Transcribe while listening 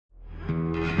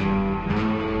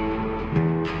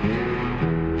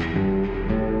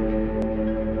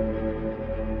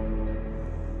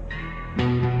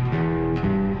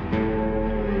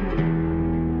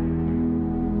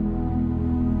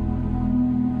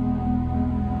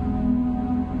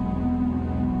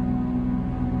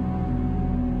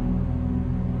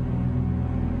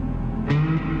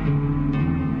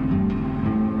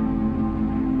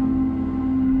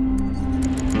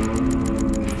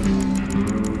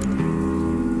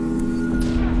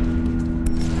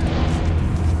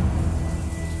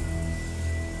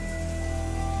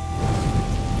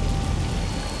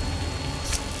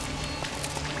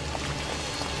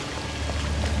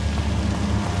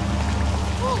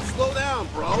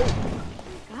down, bro.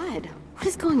 God, what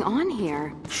is going on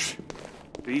here?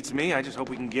 Beats me. I just hope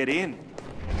we can get in.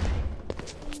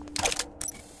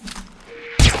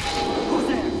 Who's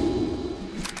there?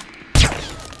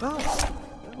 Oh,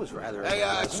 that was rather... Hey,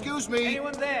 excuse me.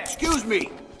 Anyone there? Excuse me.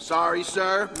 Sorry,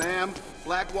 sir, ma'am.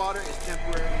 Blackwater is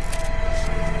temporarily...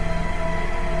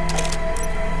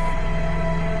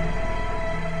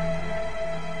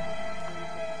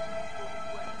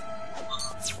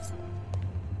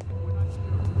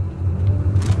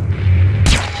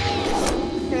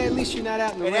 At least you're not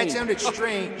out in the rain. That sounded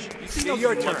strange. You see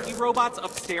those monkey robots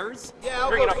upstairs? Yeah, I'll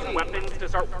Bringing go up see. weapons to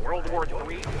start World War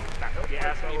III? You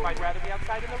asked me if I'd rather be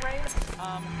outside in the rain?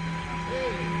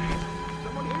 Hey,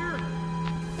 someone here?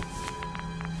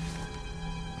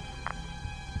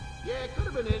 Yeah, it could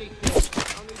have been anything.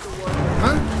 I'll need to work.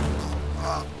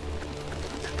 Huh?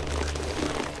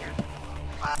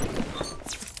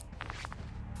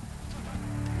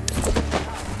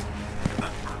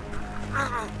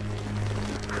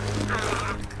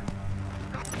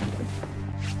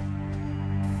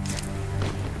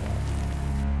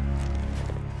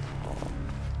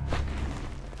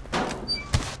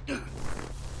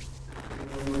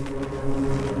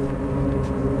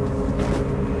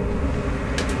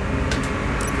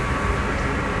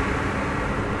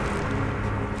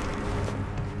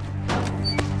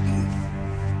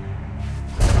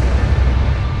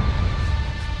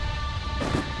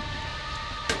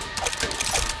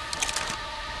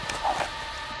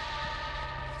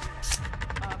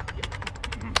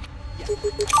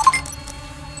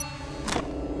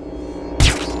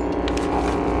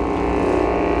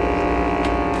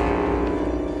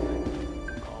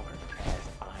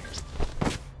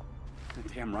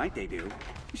 Damn right they do.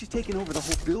 She's taking over the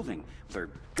whole building with her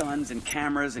guns and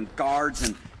cameras and guards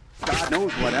and God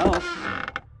knows what else.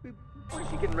 What, is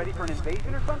she getting ready for an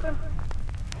invasion or something?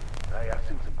 Hey, I've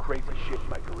seen some crazy shit in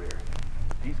my career.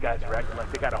 These guys are acting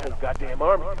like they got a whole goddamn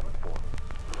army coming for them.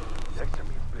 Next to me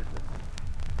is business.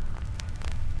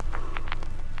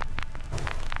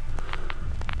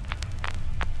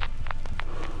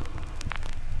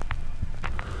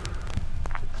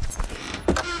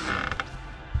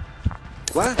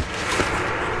 What?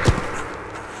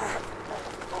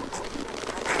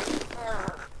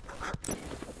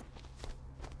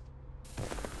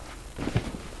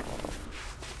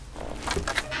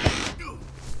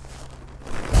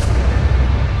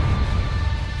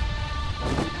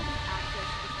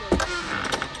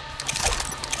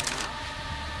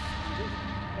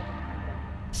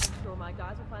 Sure, my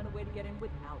guys will find a way to get in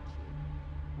without you.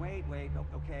 Wait,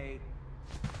 okay.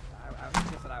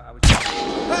 I was...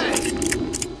 Hey!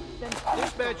 Then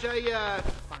Dispatch, I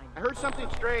heard something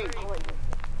strange.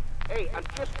 Hey, I'm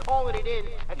just calling it in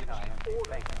as a chief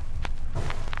order.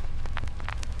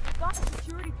 we've got a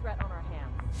security threat on our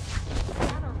hands.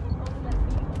 Banner will only let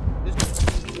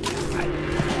me.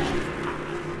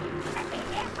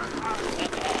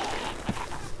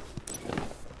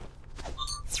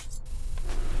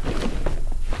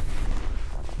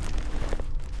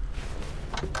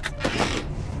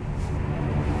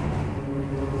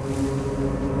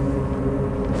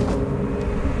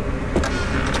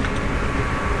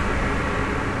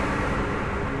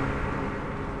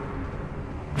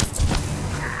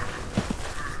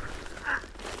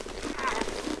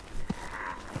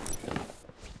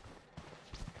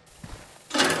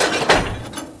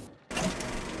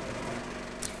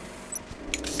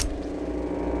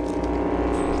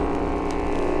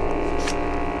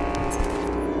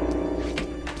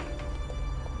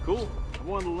 Cool. I've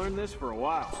wanted to learn this for a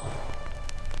while.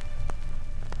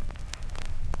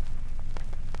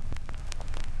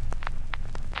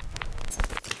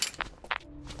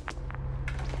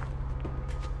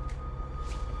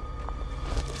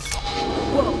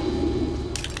 Whoa!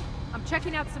 I'm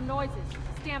checking out some noises.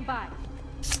 Stand by.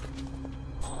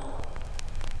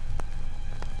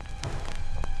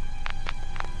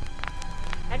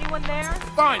 Anyone there?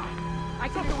 Fine! I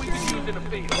can Something we assure can you use in a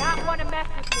field. not want to mess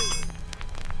with me.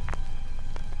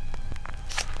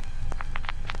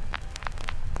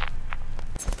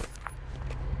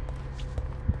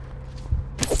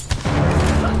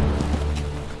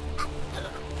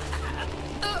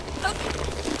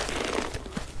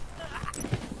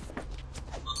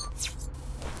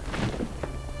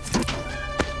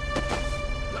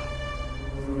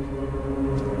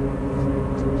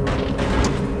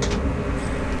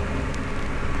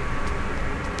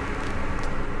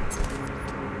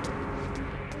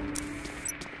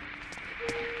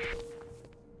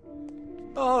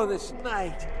 Oh, this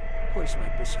night. Where's my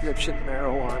prescription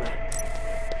marijuana?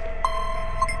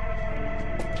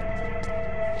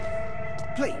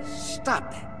 Please,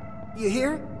 stop that. You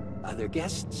hear? Other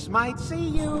guests might see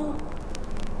you.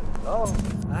 Oh,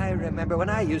 I remember when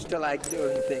I used to like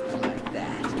doing things like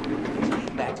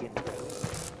that. Back in...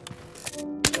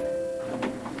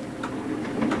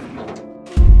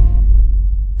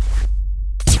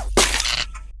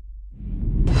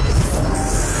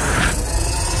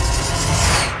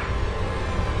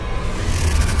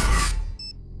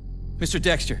 Mr.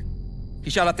 Dexter, he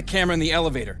shot out the camera in the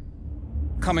elevator.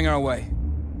 Coming our way.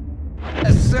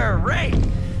 Yes, sir, Ray.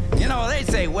 You know, they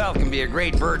say wealth can be a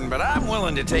great burden, but I'm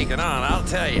willing to take it on, I'll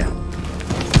tell you.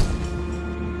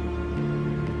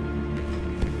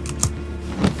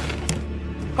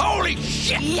 Holy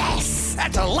shit! Yes!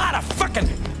 That's a lot of fucking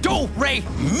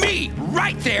do-re-mi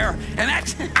right there, and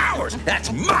that's ours!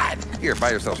 That's mine! Here,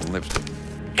 buy yourself some lipstick.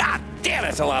 God damn,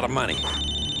 that's a lot of money.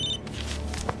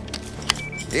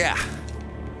 Yeah.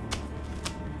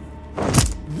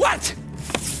 What?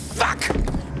 Fuck!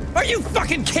 Are you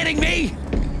fucking kidding me?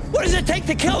 What does it take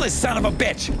to kill this son of a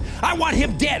bitch? I want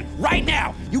him dead, right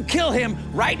now. You kill him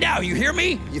right now, you hear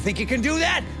me? You think you can do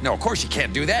that? No, of course you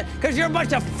can't do that, because you're a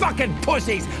bunch of fucking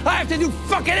pussies. I have to do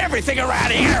fucking everything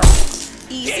around here.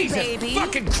 Easy, Jesus baby.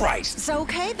 fucking Christ. It's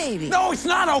okay, baby. No, it's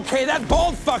not okay. That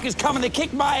bald fuck is coming to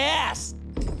kick my ass.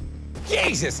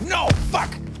 Jesus, no, fuck.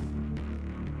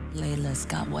 Layla's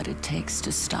got what it takes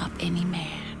to stop any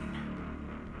man.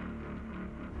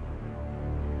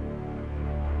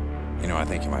 You know, I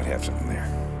think you might have something there.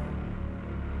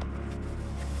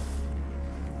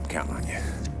 I'm counting on you.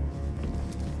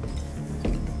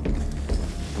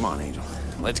 Come on, Angel.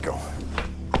 Let's go.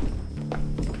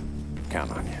 I'm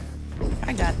counting on you.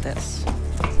 I got this.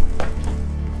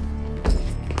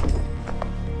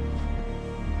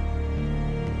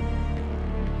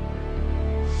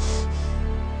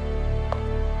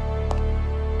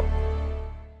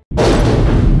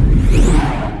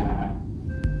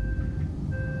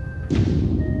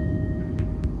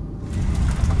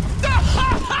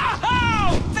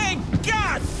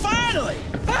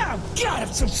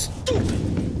 So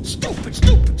stupid! Stupid!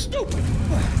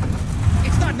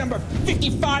 It's not number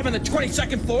 55 on the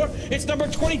 22nd floor. It's number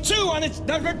 22 on it's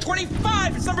number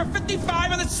 25. It's number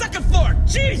 55 on the 2nd floor.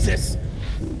 Jesus!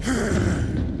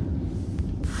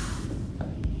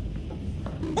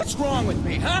 What's wrong with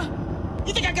me, huh?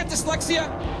 You think I got dyslexia?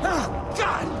 Oh,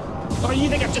 God! Or you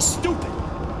think I'm just stupid?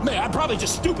 Man, I'm probably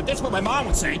just stupid. That's what my mom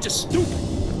would say. Just stupid.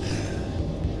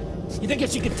 You think I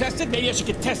should get tested? Maybe I should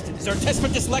get tested. Is there a test for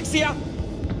dyslexia?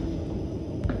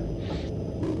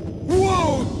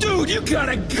 Whoa, dude, you got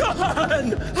a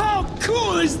gun! How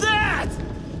cool is that?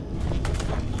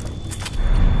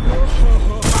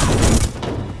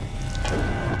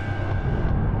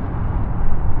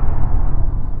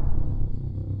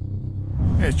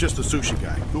 Hey, it's just the sushi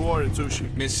guy. Who ordered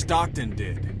sushi? Miss Stockton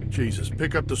did. Jesus,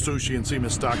 pick up the sushi and see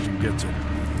Miss Stockton gets it.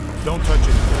 Don't touch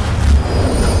anything.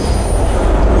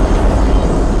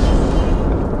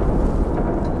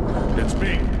 It's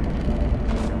me.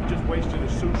 You just wasted a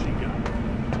sushi guy.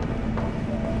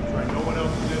 That's right, no one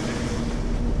else is in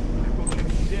there. I'm going to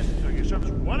insist on your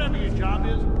service. Whatever your job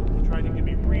is, you try to give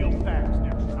me real facts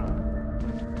next time.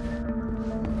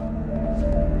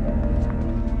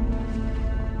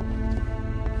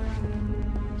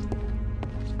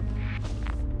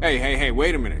 Hey,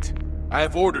 wait a minute. I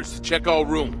have orders to check all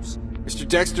rooms. Mr.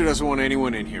 Dexter doesn't want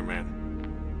anyone in here, man.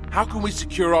 How can we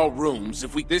secure all rooms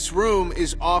if we... This room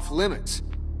is off limits.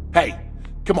 Hey,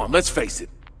 come on, let's face it.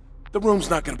 The room's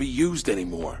not gonna be used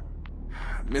anymore.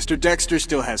 Mr. Dexter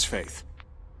still has faith.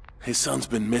 His son's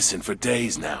been missing for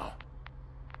days now.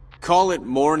 Call it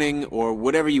mourning or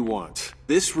whatever you want.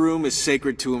 This room is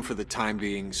sacred to him for the time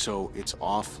being, so it's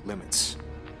off limits.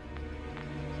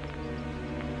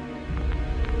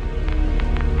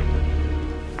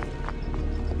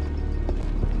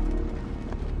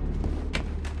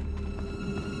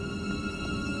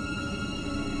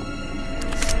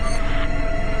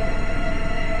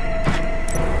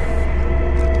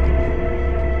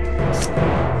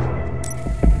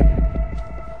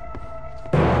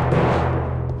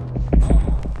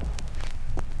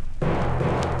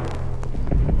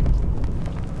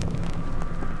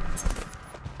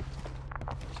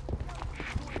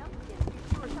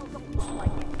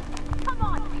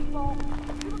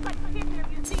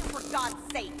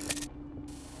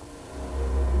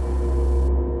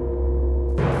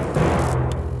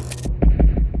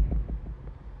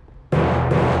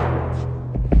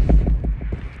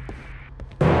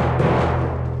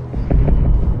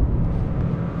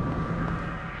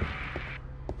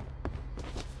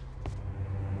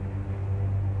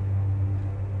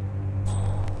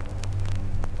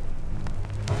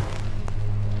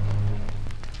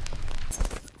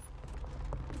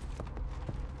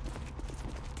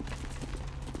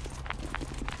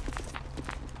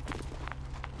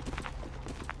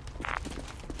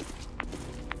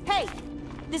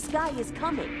 This guy is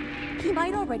coming. He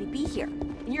might already be here.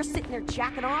 And you're sitting there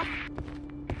jacking off?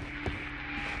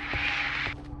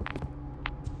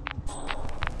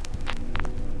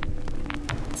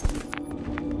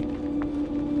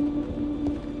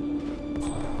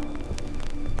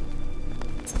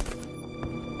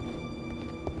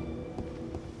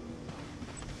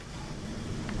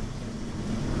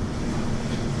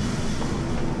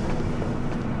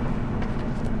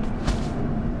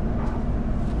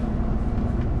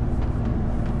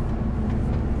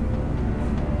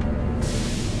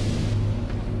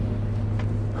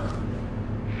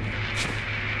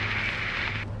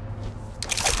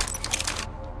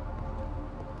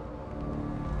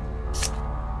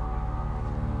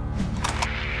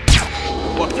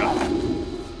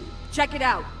 Check it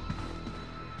out.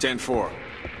 10-4.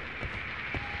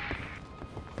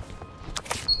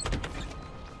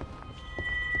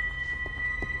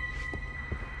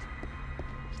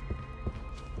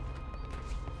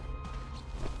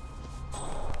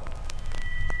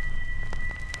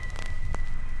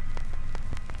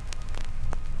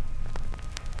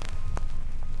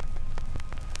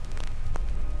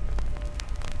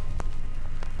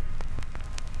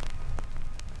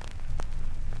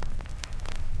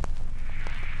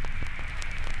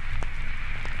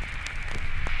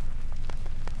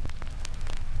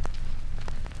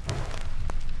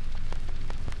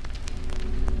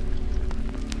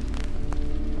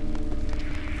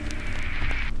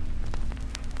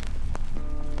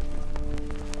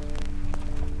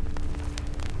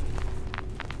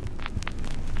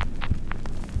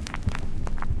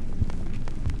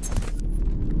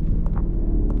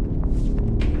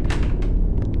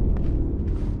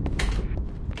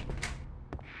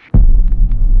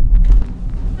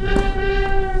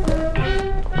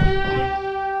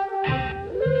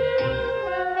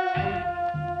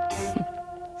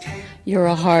 You're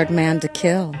a hard man to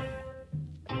kill.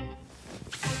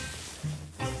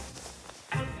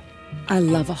 I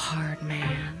love a hard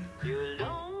man.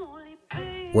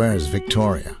 Where's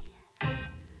Victoria?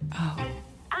 Oh,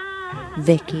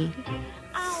 Vicky.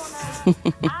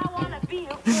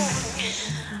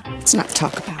 Let's not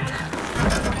talk about her.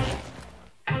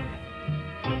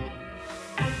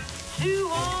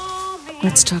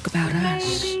 Let's talk about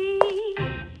us.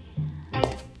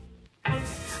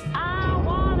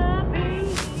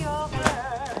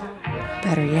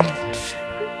 Better yet,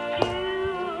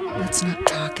 let's not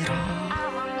talk at all.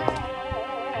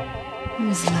 When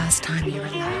was the last time you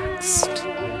relaxed?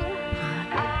 Huh?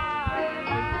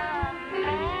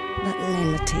 Let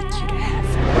Layla take you to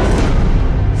heaven.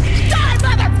 Die,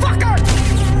 motherfucker!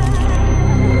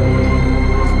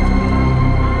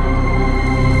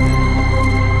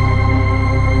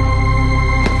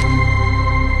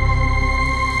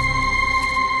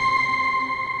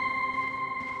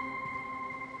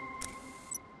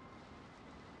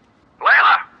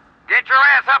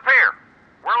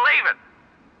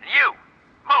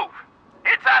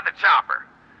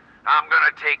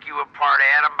 Take you apart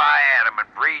atom by atom and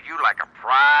breed you like a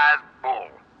prize bull.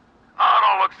 Oh,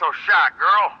 don't look so shocked,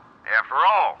 girl. After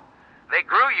all, they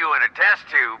grew you in a test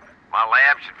tube. My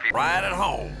lab should feel right at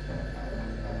home.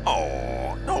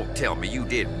 Oh, don't tell me you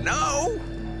didn't know.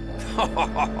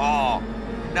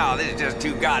 No, this is just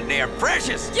too goddamn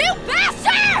precious. You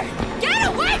bastard! Get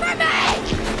away from me!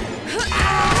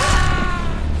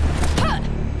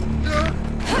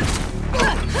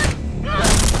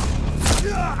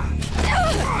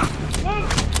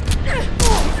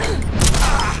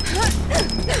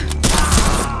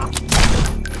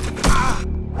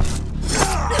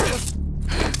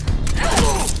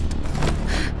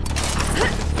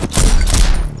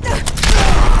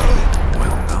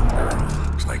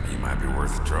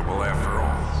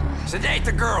 Sedate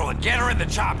the girl and get her in the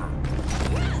chopper.